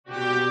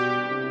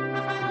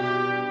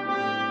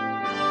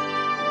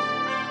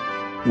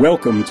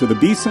Welcome to the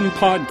Beeson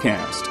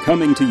Podcast,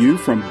 coming to you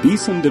from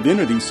Beeson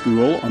Divinity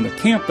School on the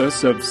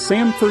campus of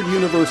Samford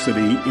University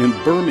in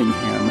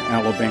Birmingham,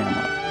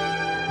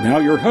 Alabama. Now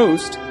your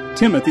host,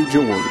 Timothy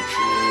George.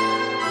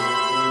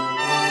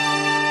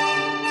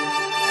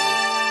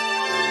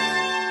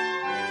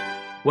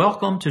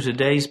 Welcome to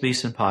today's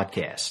Beeson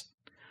Podcast.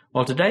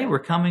 Well, today we're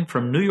coming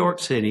from New York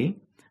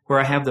City, where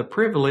I have the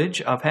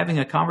privilege of having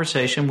a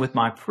conversation with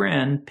my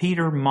friend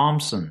Peter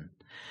Mommsen.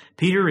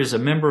 Peter is a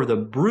member of the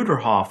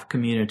Bruderhof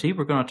community.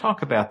 We're going to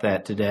talk about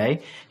that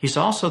today. He's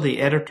also the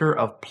editor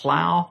of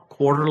Plough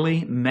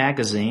Quarterly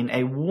Magazine,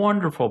 a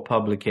wonderful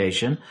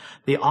publication,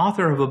 the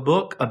author of a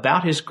book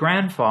about his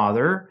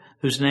grandfather,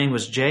 whose name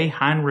was J.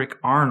 Heinrich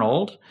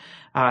Arnold.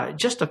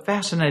 Just a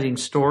fascinating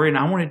story, and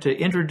I wanted to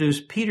introduce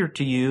Peter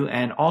to you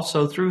and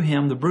also through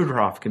him the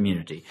Bruderhof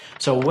community.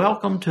 So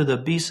welcome to the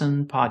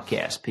Beeson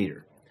Podcast,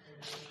 Peter.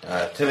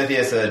 Timothy,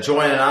 it's a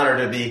joy and an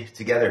honor to be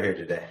together here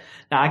today.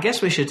 Now, I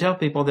guess we should tell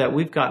people that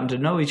we've gotten to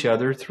know each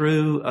other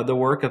through the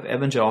work of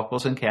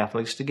evangelicals and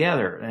Catholics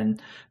together,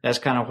 and that's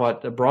kind of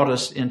what brought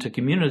us into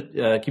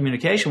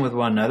communication with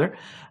one another.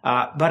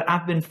 But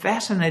I've been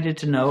fascinated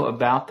to know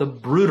about the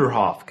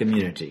Bruderhof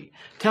community.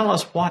 Tell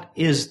us, what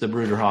is the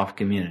Bruderhof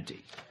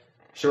community?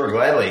 Sure,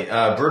 gladly.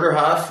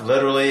 Bruderhof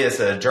literally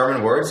is a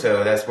German word,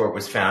 so that's where it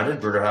was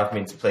founded. Bruderhof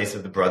means place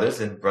of the brothers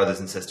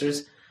and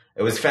sisters.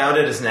 It was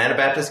founded as an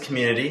Anabaptist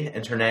community,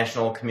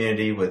 international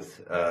community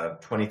with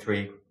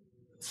 23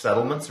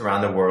 settlements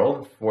around the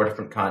world, 4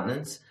 different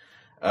continents.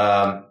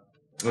 It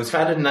was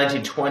founded in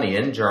 1920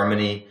 in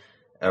Germany,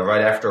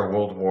 right after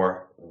World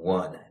War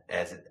I,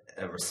 as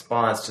a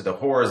response to the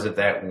horrors of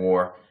that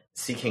war,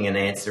 seeking an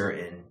answer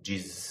in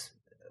Jesus'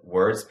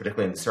 words,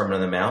 particularly in the Sermon on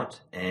the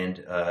Mount,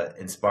 and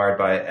inspired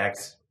by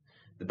Acts,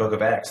 the book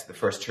of Acts, the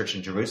first church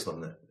in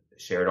Jerusalem that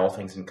shared all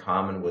things in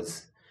common,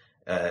 was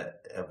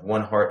of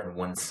one heart and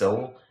one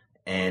soul,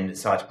 and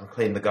sought to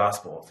proclaim the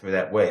gospel through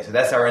that way. So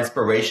that's our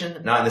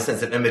inspiration, not in the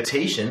sense of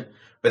imitation,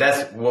 but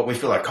that's what we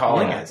feel our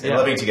calling is, in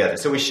living together.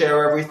 So we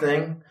share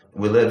everything.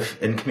 We live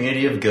in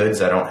community of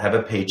goods. I don't have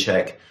a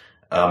paycheck.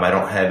 I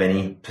don't have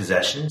any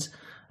possessions.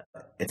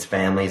 It's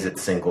families,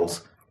 it's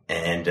singles,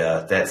 and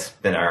that's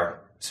been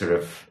our sort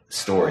of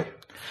story.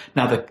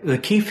 Now, the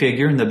key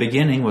figure in the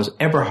beginning was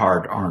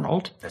Eberhard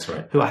Arnold. That's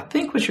right. Who I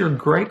think was your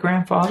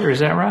great-grandfather. Is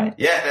that right?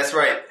 Yeah, that's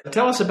right.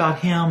 Tell us about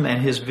him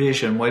and his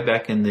vision way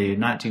back in the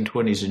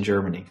 1920s in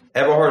Germany.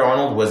 Eberhard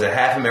Arnold was a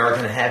half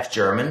American, half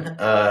German,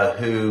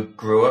 who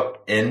grew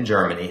up in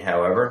Germany,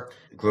 however,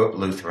 grew up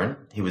Lutheran.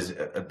 He was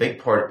a big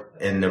part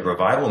in the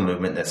revival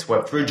movement that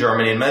swept through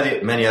Germany and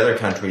many other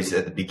countries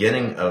at the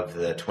beginning of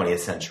the 20th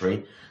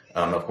century.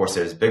 Of course,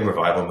 there's big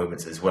revival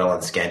movements as well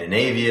in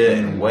Scandinavia,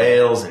 in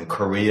Wales, in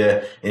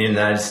Korea, in the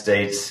United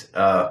States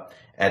at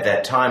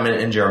that time,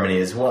 and in Germany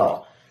as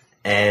well.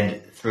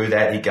 And through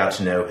that, he got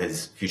to know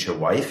his future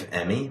wife,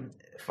 Emmy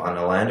von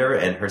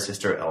Olander, and her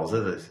sister,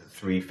 Elsa, the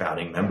 3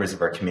 founding members of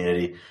our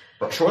community.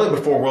 But shortly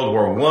before World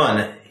War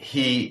I,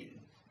 he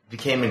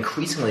became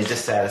increasingly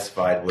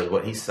dissatisfied with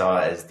what he saw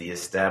as the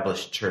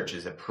established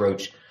church's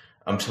approach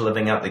to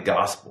living out the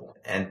gospel.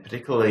 And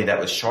particularly that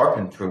was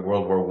sharpened through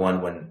World War I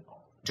when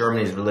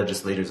Germany's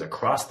religious leaders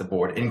across the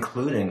board,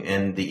 including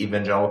in the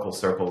evangelical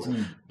circles,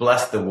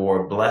 blessed the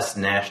war, blessed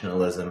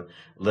nationalism,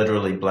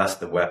 literally blessed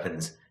the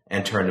weapons,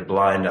 and turned a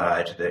blind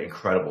eye to the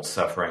incredible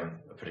suffering,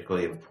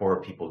 particularly of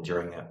poor people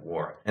during that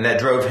war. And that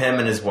drove him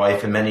and his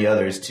wife and many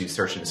others to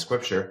search in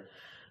Scripture.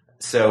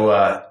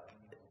 So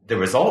the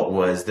result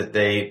was that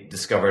they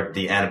discovered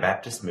the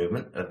Anabaptist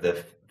movement of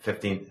the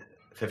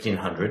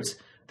 1500s,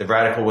 the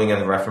radical wing of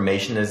the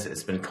Reformation, as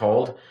it's been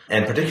called,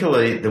 and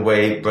particularly the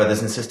way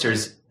brothers and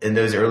sisters in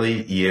those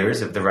early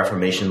years of the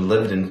Reformation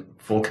lived in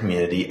full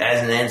community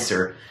as an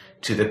answer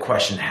to the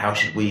question, how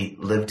should we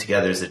live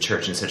together as a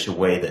church in such a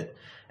way that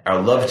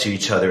our love to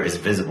each other is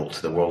visible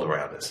to the world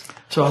around us?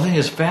 So I think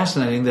it's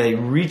fascinating that he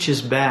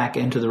reaches back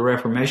into the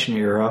Reformation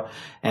era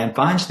and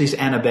finds these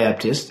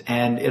Anabaptists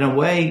and in a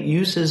way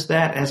uses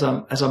that as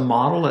a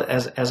model,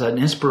 as an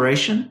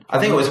inspiration. I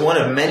think it was one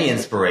of many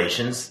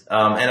inspirations,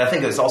 and I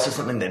think it was also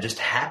something that just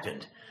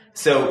happened.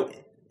 So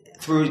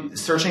through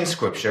searching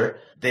Scripture,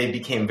 they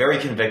became very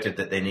convicted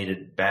that they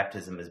needed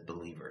baptism as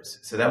believers.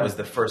 So that was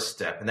the first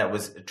step, and that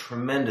was a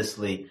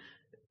tremendously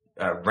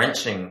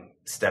wrenching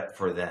step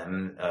for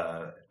them.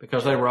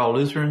 Because they were all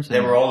Lutherans?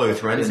 They were all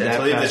Lutherans, and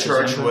to leave the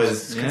church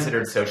was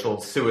considered social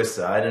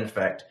suicide. In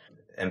fact,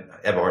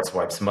 Eberhard's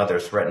wife's mother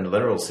threatened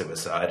literal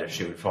suicide if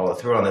she would follow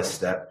through on this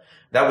step.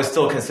 That was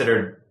still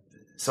considered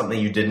something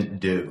you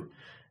didn't do.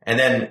 And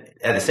then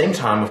at the same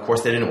time, of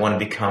course, they didn't want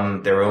to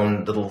become their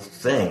own little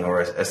thing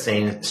or a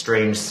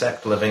strange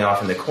sect living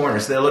off in the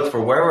corner. So they looked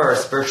for where are our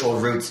spiritual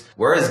roots,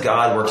 where has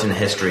God worked in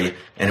history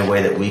in a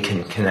way that we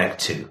can connect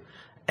to.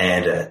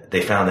 And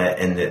they found that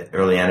in the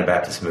early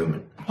Anabaptist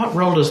movement. What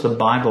role does the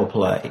Bible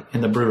play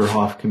in the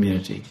Bruderhof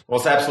community?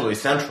 Well, it's absolutely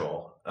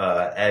central,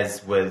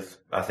 as with,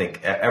 I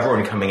think,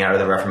 everyone coming out of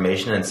the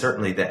Reformation, and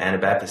certainly the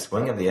Anabaptist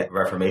wing of the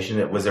Reformation.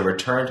 It was a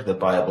return to the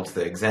Bible, to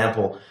the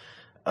example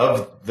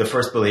of the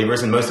first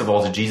believers, and most of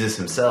all to Jesus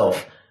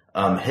himself,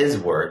 his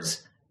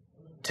words,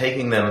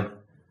 taking them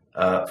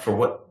for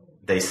what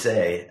they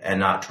say and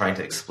not trying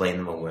to explain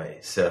them away.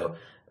 So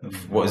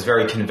what was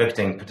very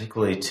convicting,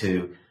 particularly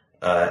to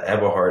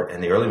Eberhard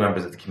and the early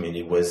members of the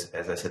community, was,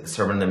 as I said, the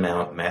Sermon on the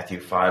Mount,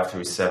 Matthew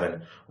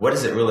 5-7. What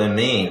does it really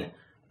mean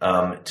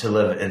to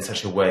live in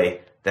such a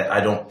way that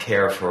I don't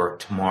care for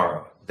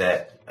tomorrow,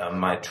 that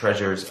my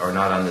treasures are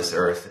not on this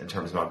earth in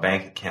terms of my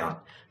bank account,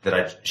 that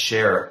I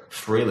share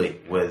freely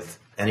with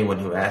anyone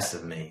who asks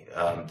of me,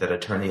 that I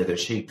turn the other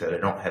cheek, that I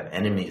don't have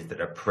enemies, that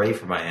I pray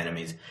for my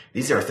enemies.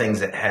 These are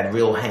things that had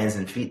real hands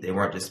and feet. They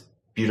weren't just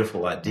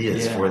beautiful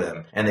ideas for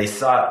them. And they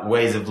sought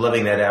ways of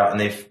living that out, and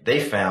they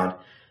found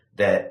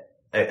that,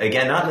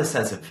 again, not in the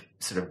sense of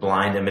sort of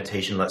blind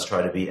imitation, let's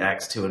try to be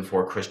Acts 2 and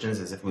 4 Christians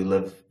as if we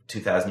lived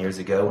 2,000 years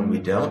ago when we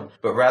don't,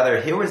 but rather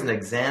here was an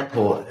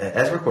example,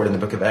 as recorded in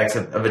the book of Acts,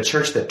 of a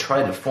church that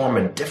tried to form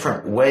a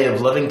different way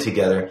of living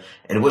together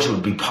in which it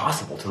would be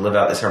possible to live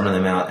out the Sermon on the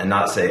Mount and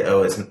not say,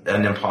 oh, it's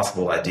an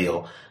impossible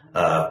ideal.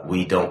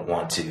 We don't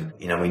want to,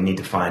 we need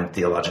to find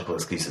theological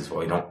excuses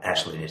why we don't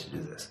actually need to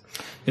do this.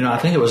 I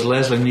think it was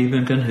Leslie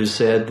Niebenken who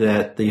said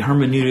that the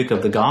hermeneutic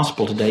of the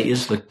gospel today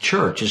is the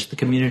church, is the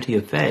community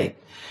of faith.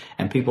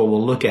 And people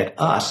will look at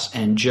us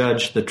and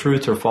judge the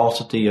truth or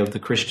falsity of the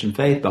Christian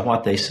faith by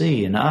what they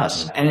see in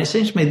us. And it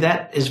seems to me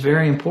that is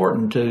very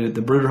important to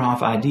the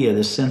Bruderhof idea,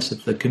 the sense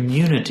that the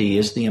community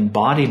is the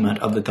embodiment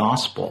of the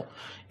gospel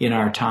in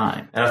our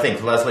time. And I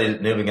think Leslie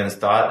Niebenken's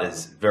thought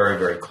is very,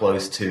 very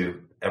close to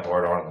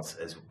Eberhard Arnold's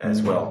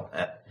as well.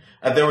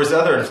 There was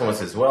other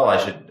influence as well, I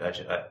should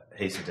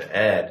hasten to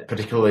add.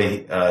 Particularly,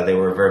 they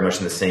were very much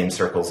in the same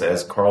circles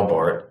as Karl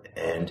Barth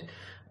and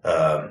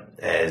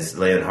as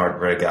Leonhard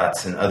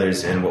Regatz and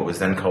others in what was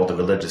then called the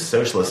religious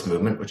socialist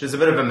movement, which is a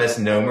bit of a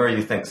misnomer.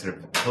 You think sort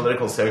of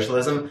political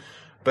socialism,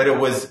 but it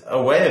was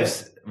a way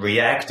of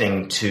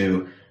reacting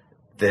to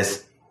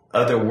this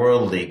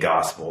otherworldly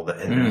gospel that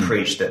had been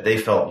preached, that they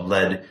felt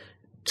led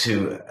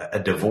to a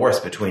divorce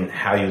between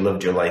how you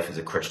lived your life as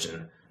a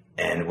Christian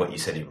and what you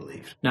said you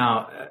believed.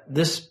 Now,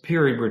 this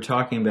period we're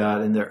talking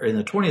about in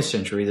the 20th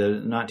century, the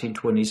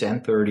 1920s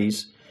and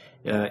 30s,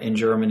 in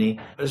Germany.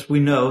 As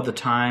we know, the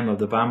time of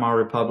the Weimar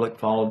Republic,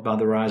 followed by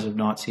the rise of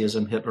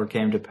Nazism. Hitler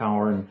came to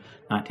power in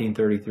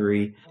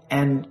 1933,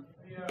 and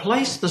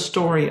placed the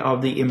story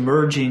of the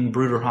emerging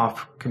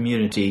Bruderhof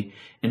community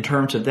in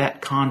terms of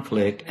that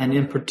conflict, and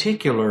in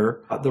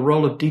particular, the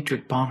role of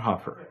Dietrich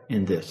Bonhoeffer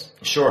in this.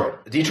 Sure.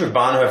 Dietrich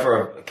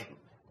Bonhoeffer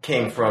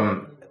came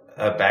from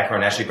a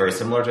background actually very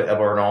similar to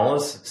Eberhard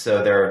Arnold's,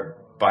 so their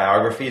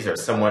biographies are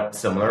somewhat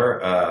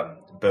similar,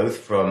 both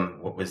from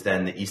what was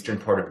then the eastern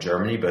part of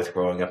Germany, both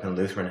growing up in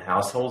Lutheran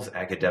households,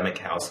 academic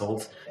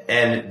households.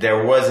 And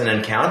there was an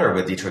encounter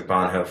with Dietrich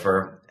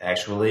Bonhoeffer,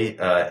 actually,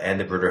 and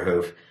the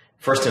Bruderhof,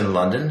 first in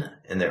London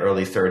in the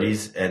early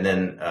 30s, and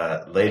then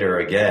later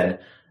again,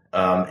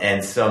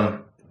 and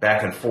some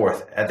back and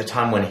forth. At the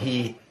time when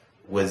he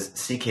was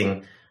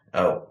seeking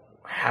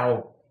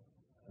how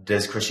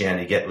does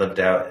Christianity get lived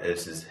out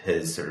as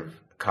his sort of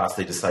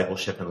costly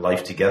discipleship and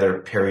life together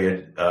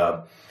period,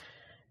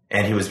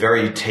 and he was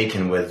very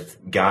taken with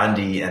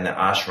Gandhi and the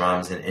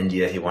ashrams in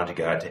India. He wanted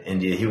to go out to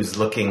India. He was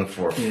looking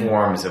for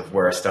forms of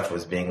where stuff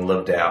was being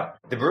lived out.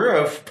 The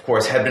Bruderhof, of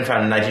course, had been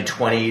founded in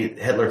 1920.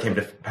 Hitler came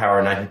to power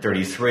in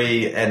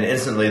 1933, and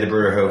instantly the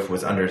Bruderhof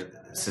was under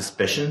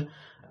suspicion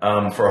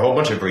for a whole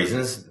bunch of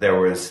reasons. There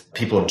was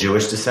people of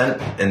Jewish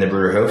descent in the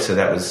Bruderhof, so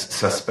that was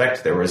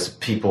suspect. There was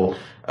people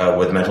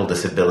with mental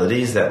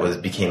disabilities.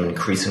 That became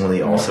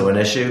increasingly also an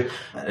issue.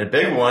 A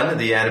big one,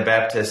 the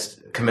Anabaptist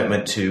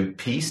commitment to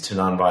peace, to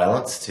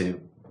nonviolence,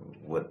 to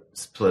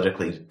what's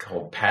politically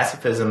called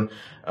pacifism.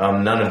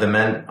 None of the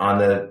men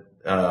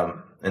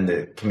in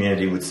the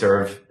community would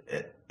serve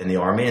in the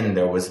army, and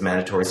there was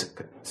mandatory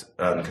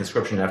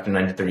conscription after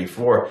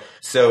 1934.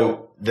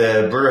 So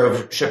the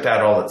Bruderhof shipped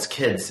out all its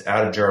kids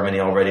out of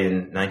Germany already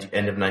in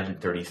end of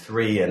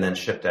 1933, and then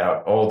shipped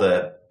out all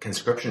the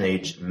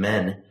conscription-age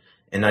men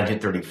in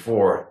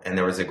 1934, and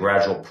there was a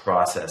gradual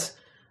process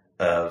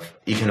of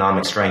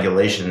economic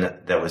strangulation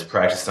that was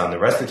practiced on the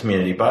rest of the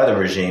community by the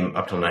regime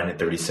up till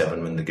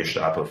 1937, when the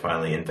Gestapo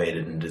finally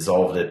invaded and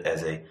dissolved it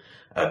as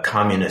a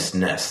communist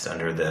nest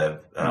under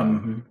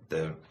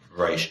the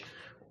Reich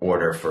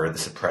order for the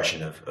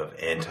suppression of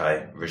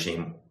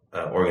anti-regime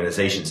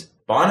organizations.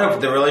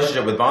 Bonhoeffer, the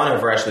relationship with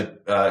Bonhoeffer actually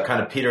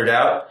kind of petered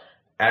out.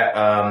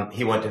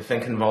 He went to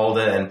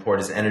Finkenwalde and poured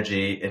his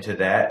energy into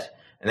that.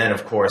 And then,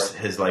 of course,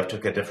 his life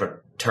took a different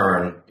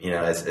turn,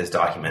 as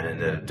documented in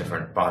the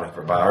different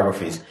Bonhoeffer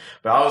biographies.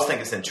 But I always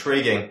think it's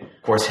intriguing.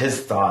 Of course, his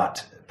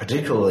thought,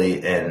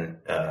 particularly in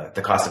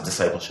The Cost of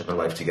Discipleship and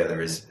Life Together,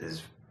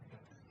 is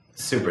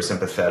super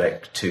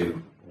sympathetic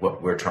to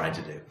what we're trying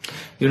to do.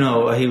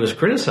 He was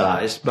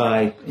criticized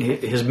by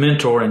his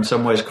mentor, in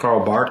some ways,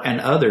 Karl Barth,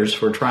 and others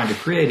for trying to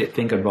create at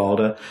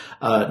Finkenwalde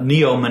a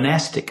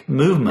neo-monastic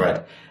movement.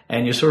 Right.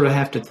 And you sort of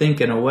have to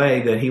think in a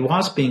way that he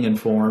was being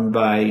informed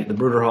by the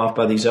Bruderhof,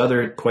 by these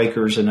other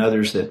Quakers and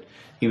others that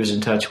he was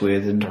in touch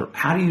with. And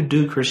how do you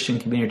do Christian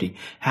community?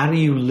 How do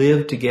you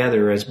live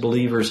together as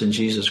believers in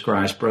Jesus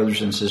Christ,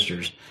 brothers and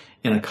sisters,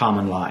 in a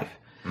common life?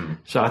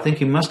 So I think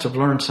he must have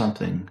learned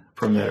something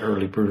from that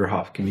early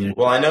Bruderhof community.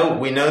 Well,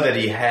 we know that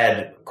he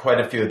had quite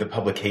a few of the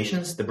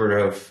publications. The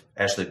Bruderhof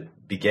actually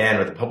began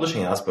with a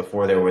publishing house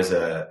before there was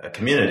a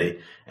community.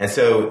 And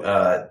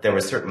so there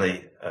was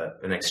certainly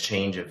an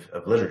exchange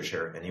of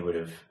literature, and he would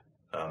have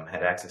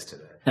had access to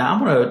that. Now,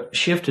 I'm going to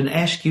shift and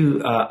ask you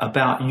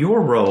about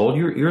your role.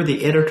 You're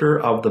the editor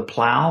of The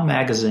Plow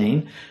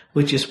magazine,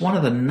 which is one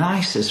of the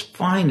nicest,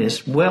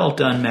 finest,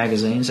 well-done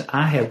magazines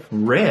I have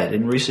read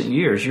in recent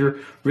years. You're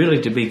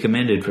really to be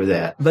commended for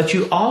that. But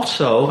you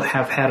also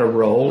have had a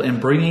role in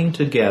bringing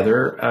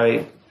together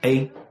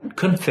a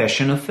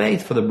confession of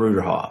faith for the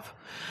Bruderhof.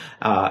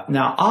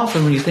 Now,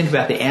 often when you think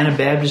about the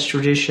Anabaptist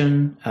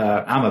tradition,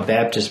 I'm a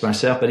Baptist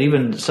myself, but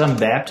even some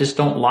Baptists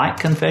don't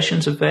like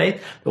confessions of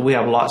faith, but we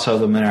have lots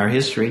of them in our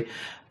history.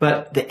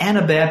 But the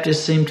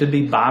Anabaptists seem to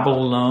be Bible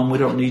alone. We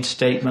don't need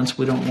statements.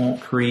 We don't want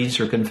creeds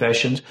or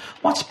confessions.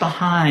 What's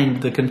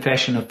behind the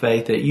confession of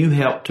faith that you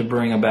helped to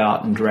bring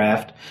about and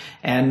draft?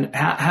 And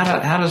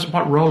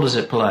what role does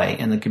it play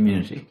in the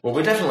community? Well,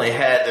 we definitely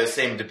had those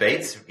same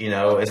debates.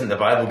 Isn't the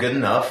Bible good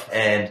enough?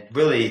 And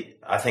really,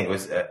 I think it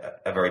was a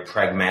very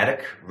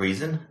pragmatic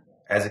reason.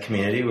 As a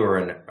community, we were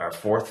in our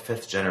fourth,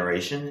 fifth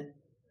generation.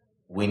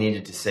 We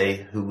needed to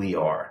say who we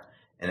are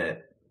in a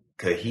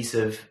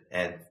cohesive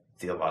and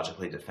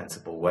theologically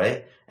defensible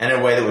way, and in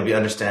a way that would be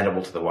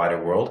understandable to the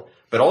wider world,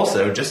 but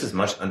also just as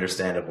much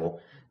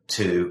understandable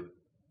to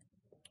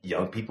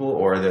young people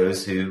or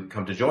those who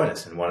come to join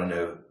us and want to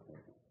know,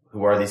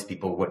 who are these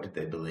people, what did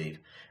they believe?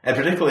 And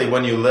particularly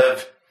when you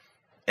live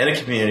in a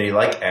community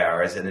like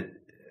ours, and it,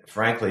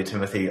 frankly,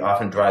 Timothy,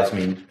 often drives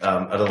me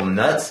a little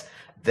nuts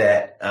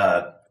that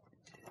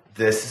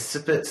the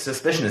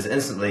suspicion is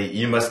instantly,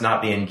 you must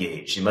not be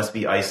engaged. You must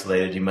be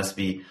isolated. You must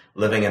be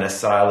living in a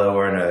silo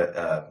or in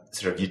a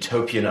sort of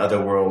utopian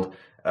other world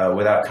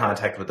without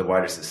contact with the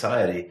wider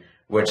society,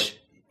 which,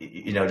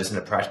 just in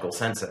a practical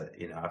sense,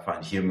 I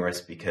find humorous,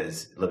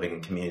 because living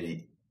in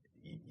community,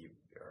 you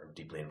are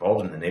deeply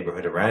involved in the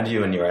neighborhood around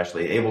you, and you're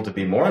actually able to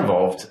be more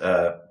involved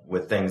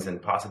with things than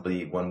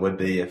possibly one would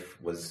be if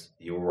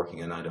you were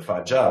working a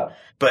 9-to-5 job.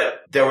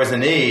 But there was a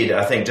need,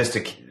 I think,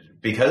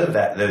 because of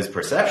those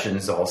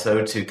perceptions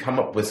also, to come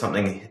up with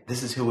something.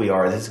 This is who we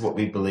are. This is what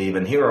we believe.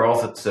 And here are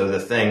also the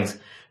things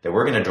that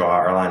we're going to draw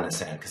our line in the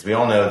sand, because we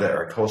all know that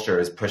our culture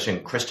is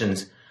pushing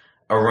Christians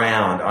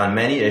around on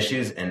many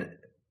issues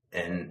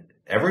in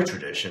every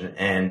tradition.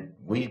 And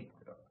we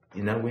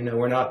know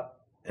we're not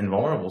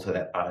invulnerable to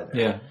that either.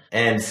 Yeah.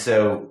 And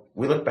so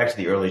we look back to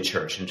the early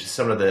church and just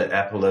some of the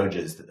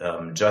apologians,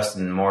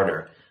 Justin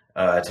Martyr,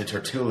 to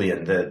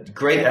Tertullian, the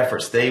great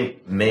efforts they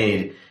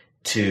made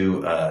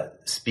to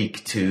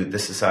speak to the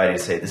society, to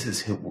say, this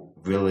is who we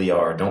really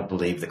are. Don't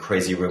believe the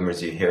crazy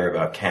rumors you hear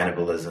about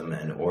cannibalism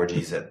and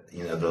orgies at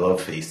the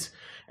love feasts.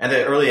 And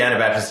the early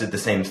Anabaptists did the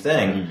same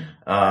thing.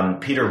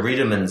 Peter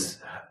Riedemann's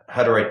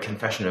Hutterite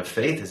Confession of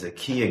Faith is a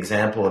key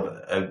example of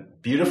a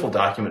beautiful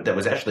document that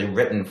was actually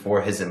written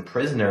for his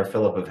imprisoner,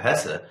 Philip of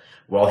Hesse,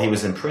 while he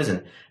was in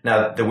prison.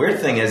 Now, the weird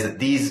thing is that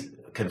these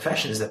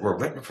confessions that were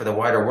written for the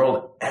wider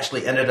world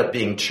actually ended up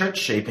being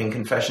church-shaping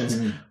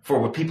confessions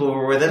for people who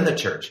were within the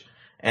church.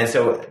 And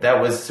so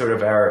that was sort of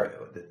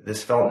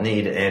this felt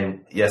need.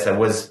 And yes, I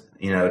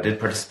did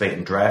participate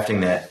in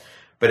drafting that,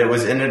 but it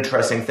was an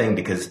interesting thing,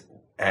 because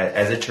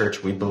as a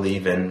church, we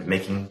believe in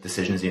making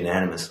decisions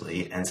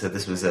unanimously. And so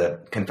this was a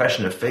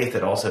confession of faith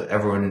that also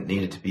everyone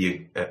needed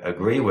to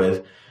agree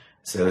with.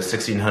 So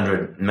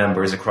 1,600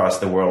 members across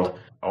the world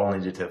all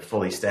needed to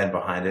fully stand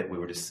behind it. We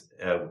were just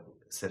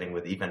sitting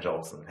with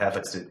evangelicals and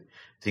Catholics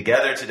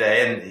together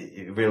today, and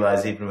you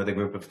realize even with a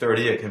group of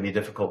 30, it can be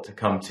difficult to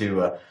come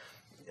to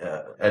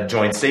a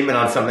joint statement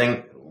on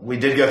something. We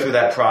did go through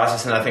that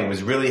process, and I think it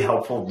was really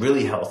helpful,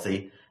 really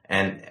healthy,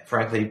 and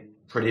frankly,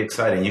 pretty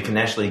exciting. You can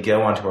actually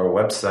go onto our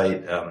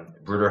website,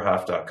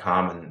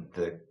 bruderhof.com, and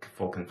the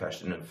full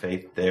confession of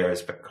faith there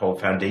is called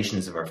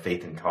Foundations of Our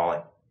Faith and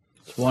Calling.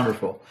 It's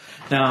wonderful.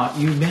 Now,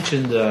 you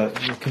mentioned the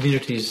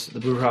communities, the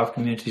Bruderhof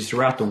communities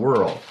throughout the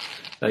world.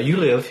 You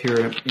live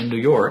here in New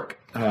York,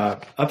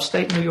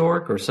 upstate New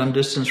York, or some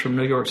distance from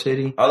New York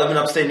City? I live in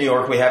upstate New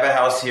York. We have a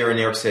house here in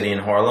New York City in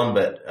Harlem,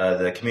 but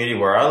the community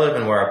where I live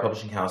and where our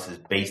publishing house is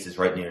based is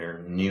right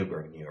near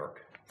Newburgh, New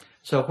York.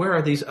 So where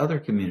are these other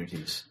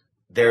communities?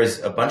 There's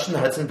a bunch in the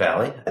Hudson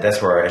Valley.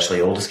 That's where our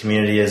actually oldest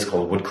community is,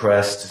 called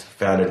Woodcrest,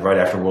 founded right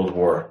after World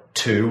War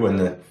II, when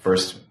the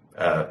first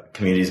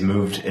communities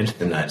moved into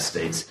the United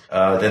States.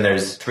 Then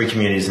there's 3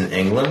 communities in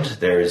England.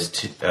 There's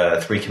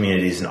 3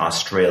 communities in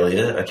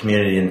Australia, a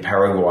community in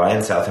Paraguay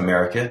in South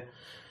America,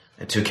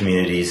 and 2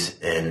 communities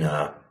in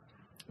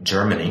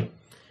Germany.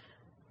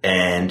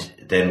 And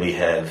then we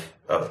have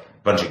a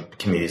bunch of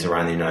communities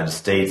around the United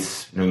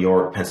States, New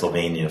York,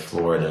 Pennsylvania,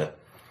 Florida.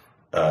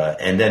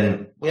 And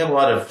then we have a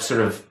lot of sort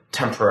of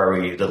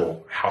temporary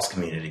little house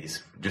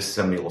communities. Just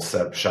somebody will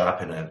set up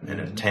shop in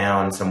a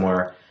town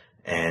somewhere,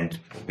 and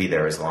we'll be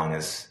there as long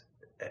as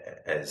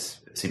as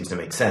seems to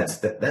make sense.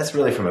 That's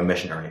really from a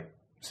missionary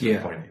point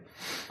of view.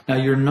 Now,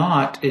 you're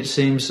not, it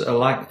seems,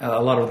 like a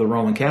lot of the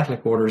Roman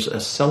Catholic orders, a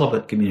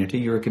celibate community.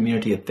 You're a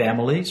community of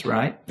families,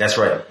 right? That's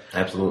right.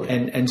 Absolutely.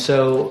 And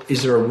so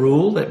is there a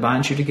rule that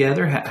binds you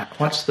together?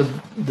 What's the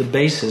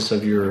basis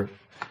of your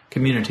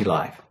community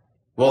life?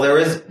 Well, there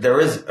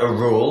is a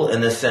rule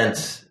in the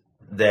sense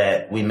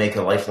that we make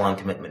a lifelong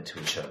commitment to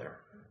each other.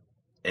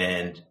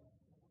 And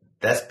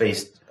that's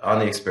based on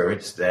the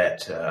experience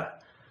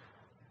that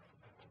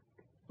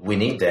we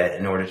need that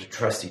in order to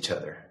trust each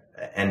other.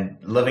 And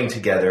living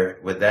together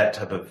with that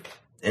type of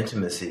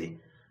intimacy,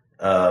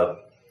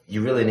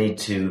 you really need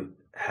to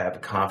have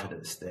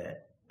confidence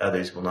that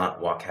others will not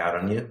walk out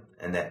on you,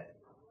 and that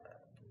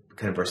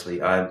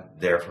conversely, I'm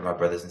there for my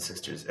brothers and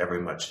sisters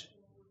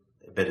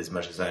a bit as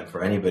much as I am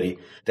for anybody.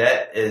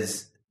 That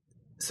is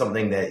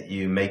something that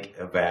you make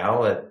a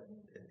vow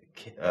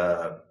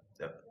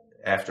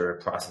after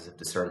a process of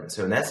discernment.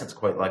 So in that sense,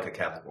 quite like a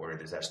Catholic order,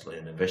 there's actually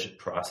a novitiate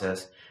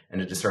process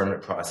and a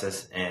discernment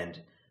process,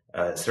 and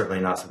certainly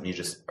not something you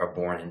just are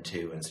born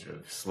into and sort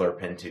of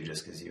slurp into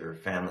just because your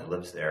family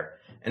lives there.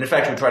 And in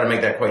fact, we try to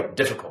make that quite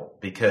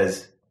difficult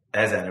because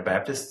as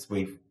Anabaptists,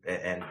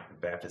 and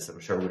Baptists I'm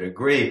sure would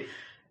agree,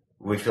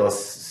 we feel it's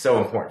so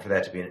important for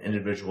that to be an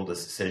individual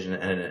decision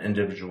and an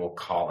individual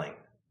calling.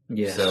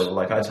 Yes. So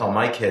like I tell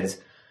my kids,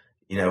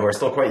 who are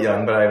still quite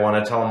young, but I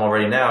want to tell them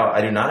already now,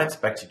 I do not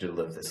expect you to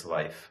live this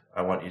life.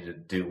 I want you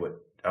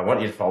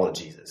to follow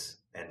Jesus,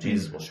 and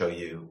Jesus will show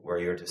you where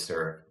you're to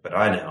serve. But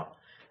I know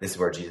this is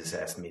where Jesus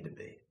asked me to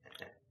be.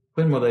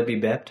 When will they be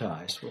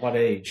baptized? What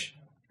age?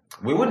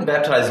 We wouldn't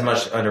baptize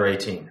much under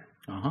 18.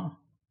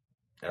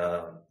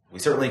 Uh-huh. We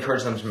certainly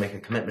encourage them to make a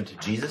commitment to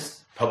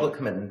Jesus, public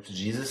commitment to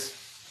Jesus,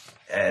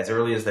 as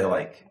early as they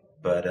like.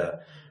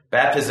 But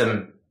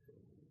baptism,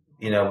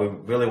 we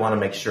really want to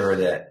make sure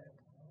that,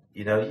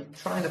 you're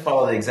trying to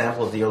follow the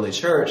example of the early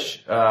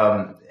church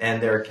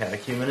and their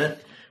catechumenate.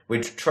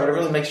 We try to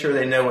really make sure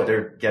they know what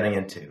they're getting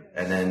into.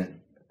 And then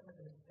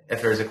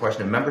if there's a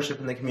question of membership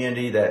in the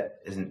community,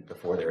 that isn't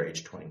before they're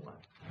age 21.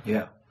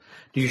 Yeah.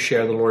 Do you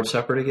share the Lord's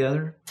Supper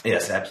together?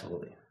 Yes,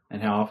 absolutely.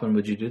 And how often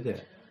would you do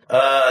that?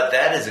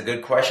 That is a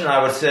good question.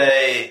 I would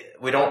say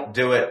we don't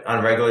do it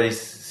on regularly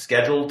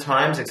scheduled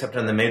times, except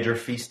on the major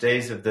feast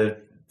days of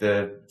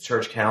the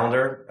church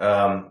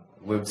calendar.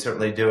 We would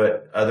certainly do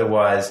it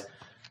otherwise,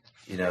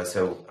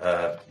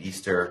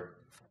 Easter,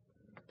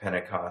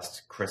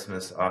 Pentecost,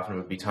 Christmas often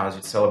would be times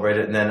we'd celebrate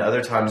it. And then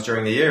other times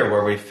during the year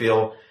where we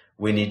feel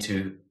we need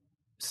to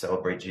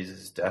celebrate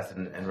Jesus' death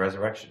and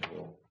resurrection,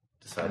 we'll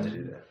decide to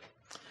do that.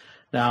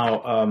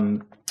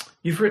 Now,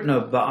 you've written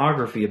a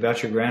biography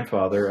about your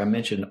grandfather. I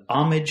mentioned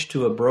Homage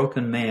to a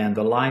Broken Man,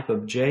 the life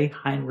of J.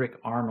 Heinrich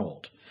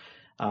Arnold.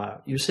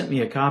 You sent me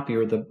a copy,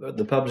 or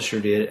the publisher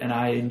did, and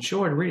I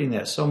enjoyed reading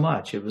that so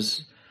much. It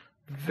was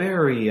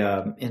very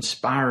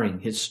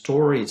inspiring. His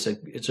story, it's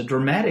a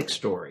dramatic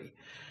story.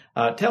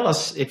 Tell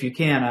us, if you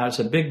can, it's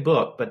a big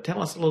book, but tell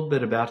us a little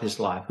bit about his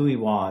life, who he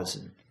was.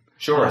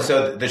 Sure.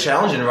 So the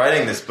challenge in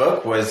writing this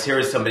book was, here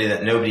is somebody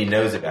that nobody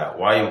knows about.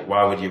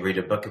 Why would you read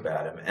a book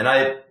about him? And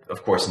I,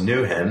 of course,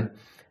 knew him,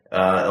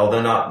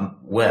 although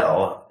not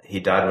well. He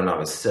died when I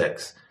was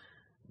 6.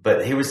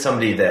 But he was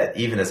somebody that,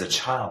 even as a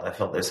child, I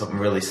felt there's something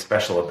really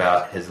special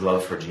about his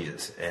love for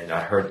Jesus. And I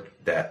heard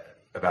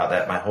about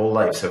that my whole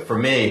life. So for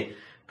me,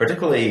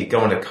 particularly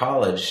going to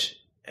college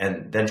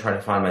and then trying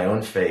to find my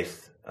own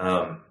faith,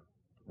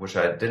 which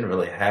I didn't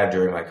really have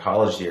during my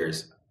college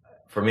years,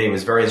 for me, it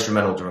was very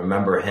instrumental to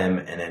remember him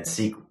and then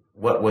seek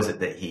what was it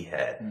that he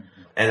had.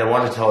 Mm-hmm. And I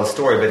wanted to tell a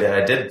story, but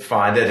I did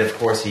find that, of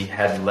course, he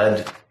had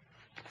led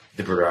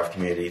the Bruderhof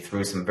community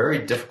through some very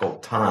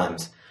difficult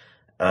times.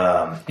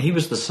 He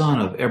was the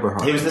son of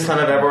Eberhard. He was the son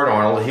of Eberhard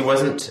Arnold. He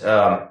wasn't,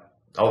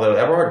 although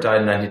Eberhard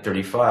died in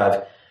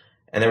 1935,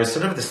 and there was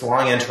sort of this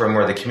long interim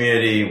where the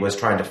community was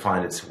trying to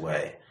find its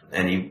way.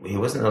 And he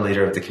wasn't the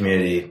leader of the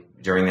community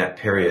during that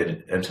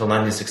period until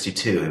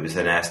 1962. He was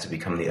then asked to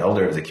become the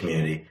elder of the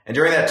community. And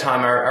during that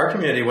time, our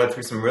community went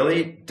through some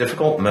really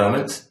difficult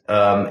moments.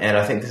 And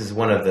I think this is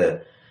one of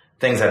the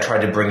things I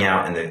tried to bring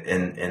out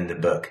in the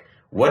book.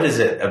 What is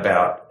it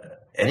about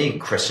any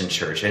Christian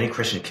church, any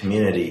Christian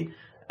community,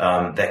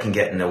 that can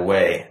get in the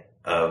way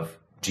of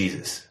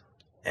Jesus?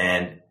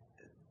 And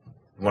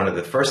one of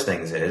the first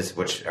things is,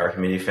 which our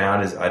community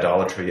found, is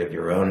idolatry of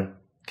your own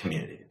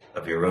community,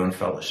 of your own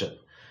fellowship,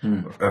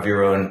 of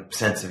your own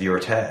sense of your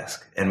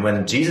task. And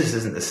when Jesus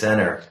isn't the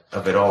center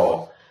of it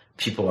all,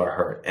 people are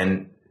hurt.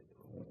 And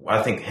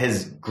I think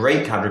his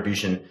great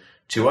contribution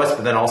to us,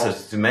 but then also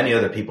to many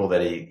other people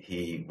that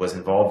he was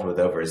involved with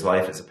over his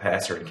life as a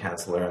pastor and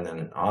counselor and then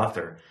an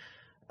author,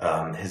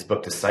 his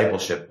book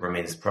Discipleship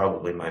remains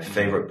probably my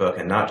favorite book,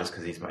 and not just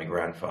because he's my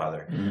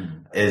grandfather,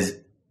 is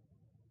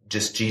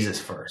just Jesus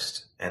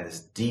first, and this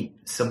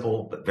deep,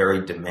 simple, but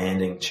very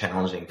demanding,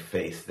 challenging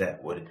faith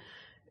that would,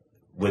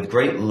 with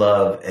great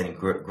love and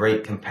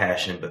great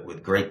compassion, but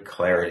with great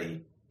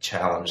clarity,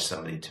 challenge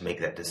somebody to make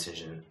that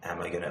decision.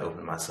 Am I going to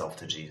open myself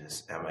to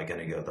Jesus? Am I going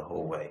to go the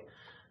whole way?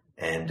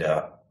 And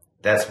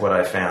that's what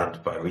I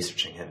found by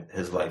researching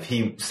his life.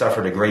 He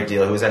suffered a great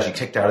deal. He was actually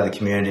kicked out of the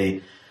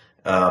community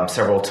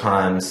several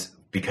times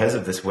because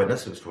of this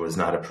witness, which was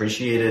not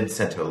appreciated,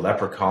 sent to a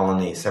leper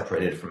colony,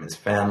 separated from his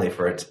family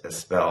for a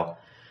spell.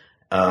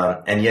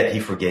 And yet he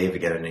forgave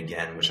again and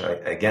again, which I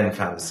again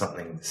found is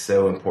something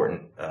so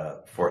important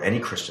for any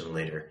Christian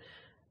leader.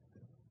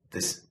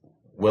 This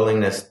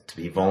willingness to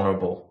be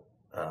vulnerable,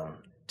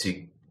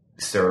 to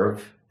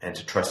serve, and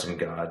to trust in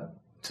God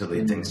to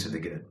lead things to the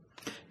good.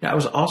 I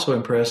was also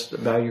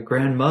impressed by your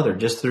grandmother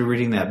just through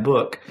reading that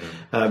book,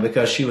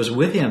 because she was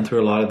with him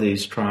through a lot of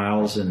these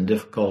trials and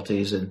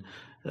difficulties and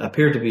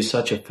appeared to be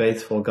such a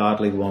faithful,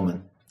 godly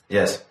woman.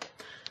 Yes.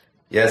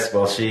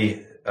 Well,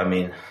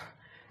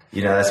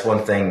 that's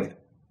one thing.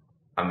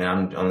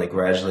 I'm only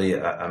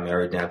gradually, I'm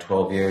married now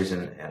 12 years,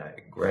 and I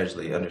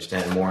gradually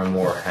understand more and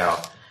more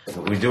how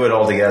we do it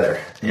all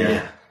together.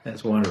 Yeah,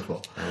 that's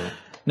wonderful.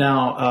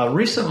 Now,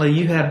 recently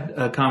you had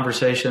a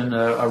conversation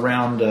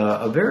around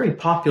a very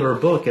popular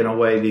book in a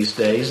way these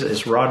days.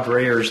 It's Rod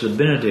Dreher's The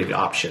Benedict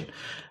Option.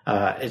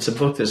 It's a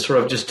book that's sort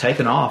of just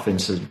taken off and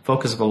it's the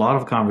focus of a lot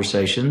of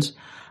conversations.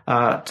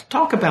 To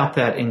talk about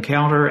that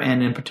encounter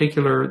and in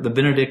particular the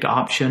Benedict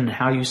Option,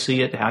 how you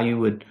see it, how you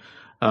would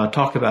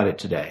talk about it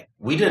today.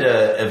 We did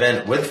an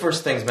event with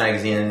First Things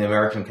Magazine and the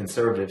American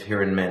Conservative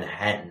here in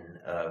Manhattan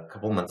a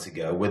couple months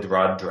ago with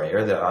Rod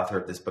Dreher, the author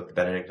of this book, The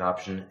Benedict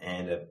Option,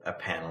 and a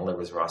panel. There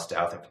was Ross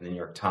Douthat from the New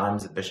York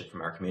Times, a bishop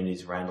from our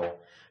communities, Randall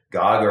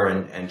Gauger,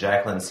 and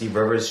Jacqueline C.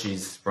 Rivers.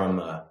 She's from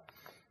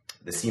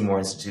the Seymour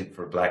Institute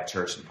for Black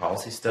Church and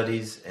Policy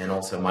Studies, and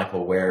also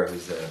Michael Ware,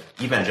 who's an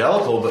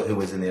evangelical, but who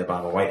was in the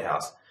Obama White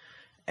House.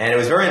 And it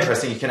was very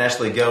interesting. You can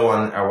actually go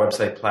on our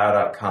website,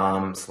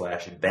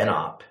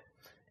 plow.com/benop,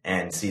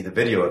 and see the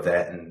video of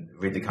that and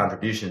read the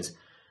contributions.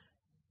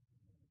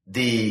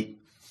 The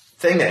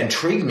thing that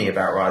intrigued me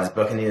about Rod's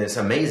book, and it's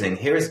amazing,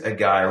 here's a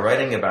guy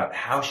writing about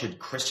how should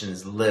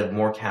Christians live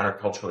more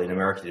counterculturally in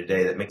America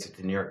today that makes it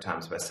to the New York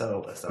Times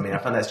bestseller list. I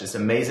find that's just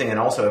amazing and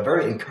also a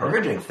very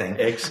encouraging thing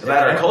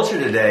about our culture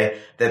today,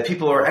 that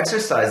people are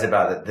exercised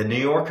about it. The New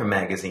Yorker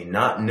magazine,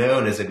 not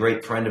known as a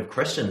great friend of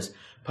Christians,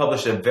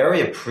 published a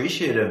very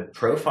appreciative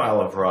profile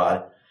of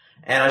Rod.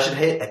 And I should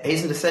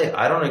hasten to say,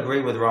 I don't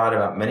agree with Rod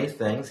about many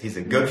things. He's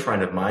a good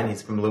friend of mine.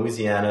 He's from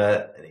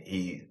Louisiana.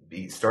 He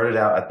started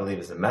out, I believe,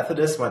 as a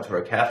Methodist, went through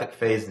a Catholic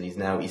phase, and he's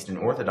now Eastern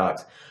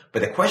Orthodox.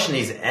 But the question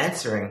he's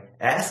asking,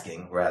 I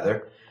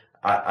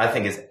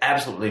think is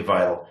absolutely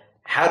vital.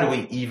 How do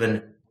we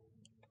even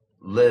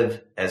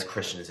live as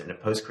Christians in a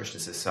post-Christian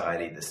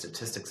society? The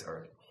statistics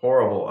are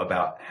horrible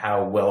about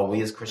how well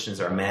we as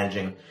Christians are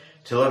managing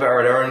to live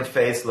our own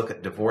faith. Look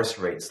at divorce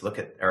rates. Look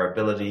at our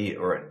ability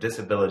or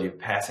disability of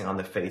passing on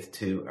the faith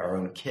to our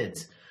own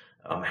kids.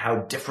 How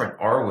different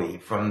are we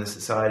from the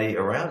society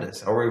around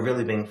us? Are we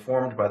really being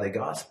formed by the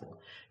gospel?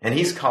 And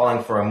he's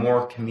calling for a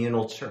more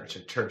communal church, a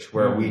church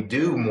where we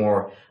do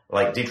more,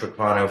 like Dietrich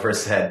Bonhoeffer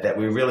said, that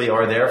we really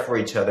are there for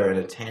each other in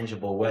a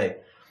tangible way.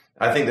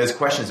 I think those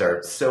questions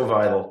are so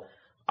vital.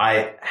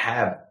 I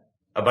have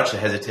a bunch of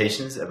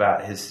hesitations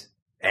about his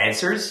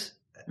answers,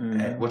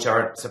 which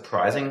aren't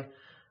surprising.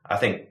 I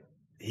think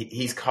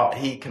he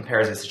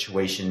compares the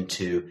situation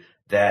to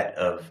that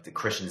of the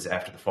Christians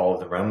after the fall of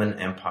the Roman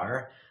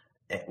Empire,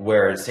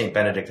 where St.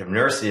 Benedict of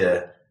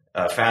Nursia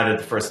founded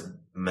the first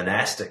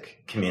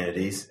monastic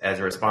communities as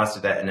a response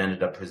to that and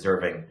ended up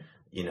preserving,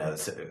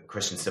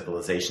 Christian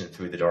civilization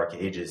through the Dark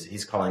Ages.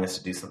 He's calling us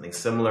to do something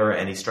similar,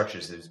 and he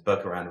structures his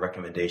book around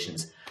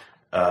recommendations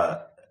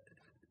that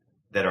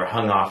are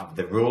hung off of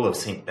the Rule of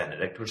St.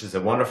 Benedict, which is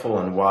a wonderful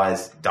and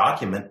wise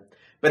document,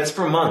 but it's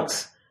for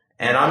monks.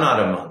 And I'm not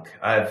a monk.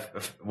 I have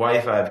a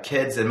wife, I have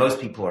kids, and most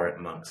people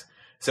aren't monks.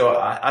 So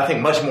I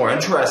think much more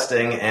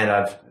interesting, and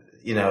I've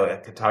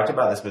talked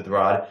about this with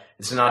Rod,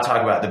 is to not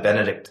talk about the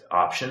Benedict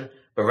option,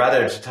 but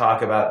rather to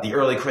talk about the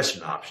early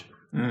Christian option.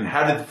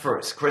 How did the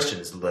first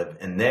Christians live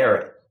in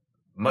their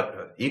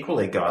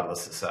equally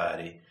godless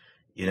society,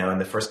 in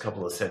the first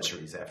couple of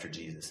centuries after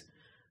Jesus?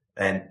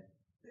 And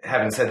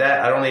having said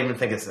that, I don't even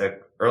think it's an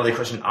early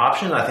Christian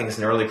option. I think it's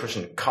an early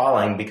Christian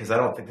calling, because I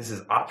don't think this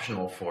is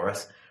optional for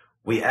us.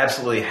 We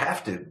absolutely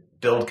have to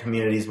build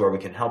communities where we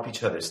can help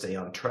each other stay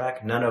on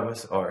track. None of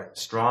us are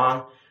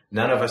strong.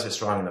 None of us are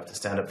strong enough to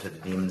stand up to the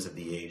demons of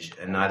the age,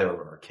 and neither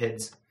are our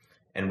kids.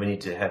 And we need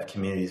to have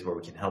communities where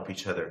we can help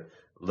each other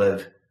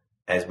live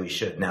as we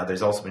should. Now,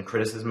 there's also been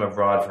criticism of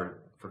Rod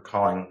for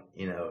calling,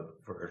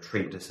 for a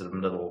retreat to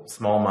some little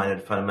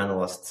small-minded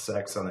fundamentalist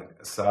sects on the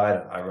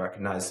side. I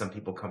recognize some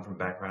people come from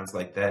backgrounds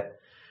like that.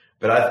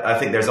 But I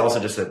think there's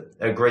also just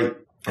a great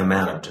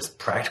amount of just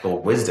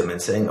practical wisdom in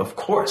saying, of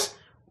course,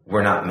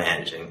 we're not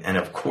managing, and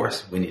of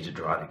course, we need to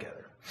draw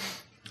together.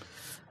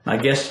 My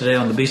guest today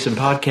on the Beeson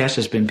Podcast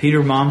has been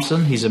Peter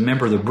Mommsen. He's a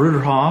member of the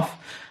Bruderhof.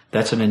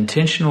 That's an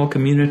intentional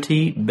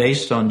community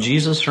based on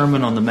Jesus'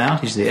 Sermon on the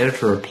Mount. He's the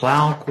editor of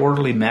Plow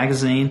Quarterly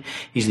magazine.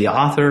 He's the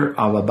author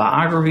of a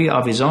biography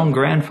of his own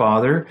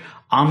grandfather,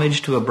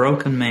 Homage to a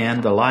Broken Man,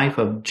 The Life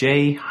of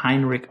J.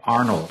 Heinrich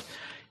Arnold.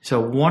 He's a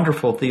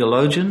wonderful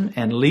theologian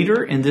and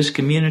leader in this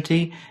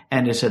community,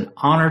 and it's an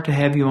honor to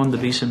have you on the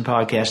Beeson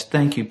Podcast.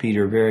 Thank you,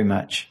 Peter, very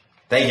much.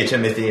 Thank you,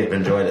 Timothy. I've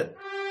enjoyed it.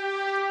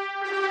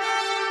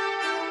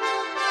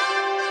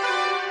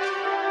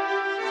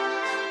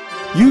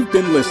 You've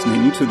been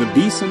listening to the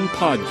Beeson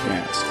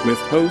Podcast with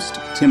host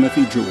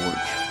Timothy George.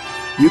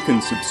 You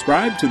can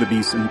subscribe to the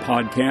Beeson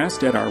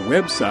Podcast at our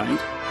website,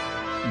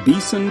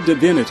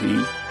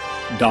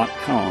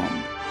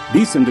 beesondivinity.com.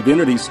 Beeson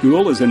Divinity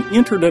School is an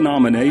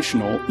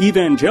interdenominational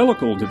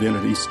evangelical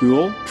divinity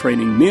school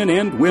training men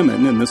and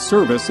women in the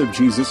service of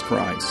Jesus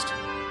Christ.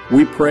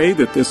 We pray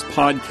that this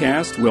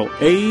podcast will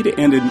aid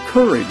and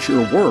encourage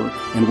your work,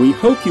 and we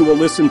hope you will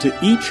listen to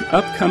each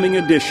upcoming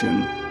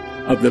edition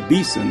of the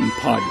Beeson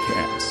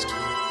Podcast.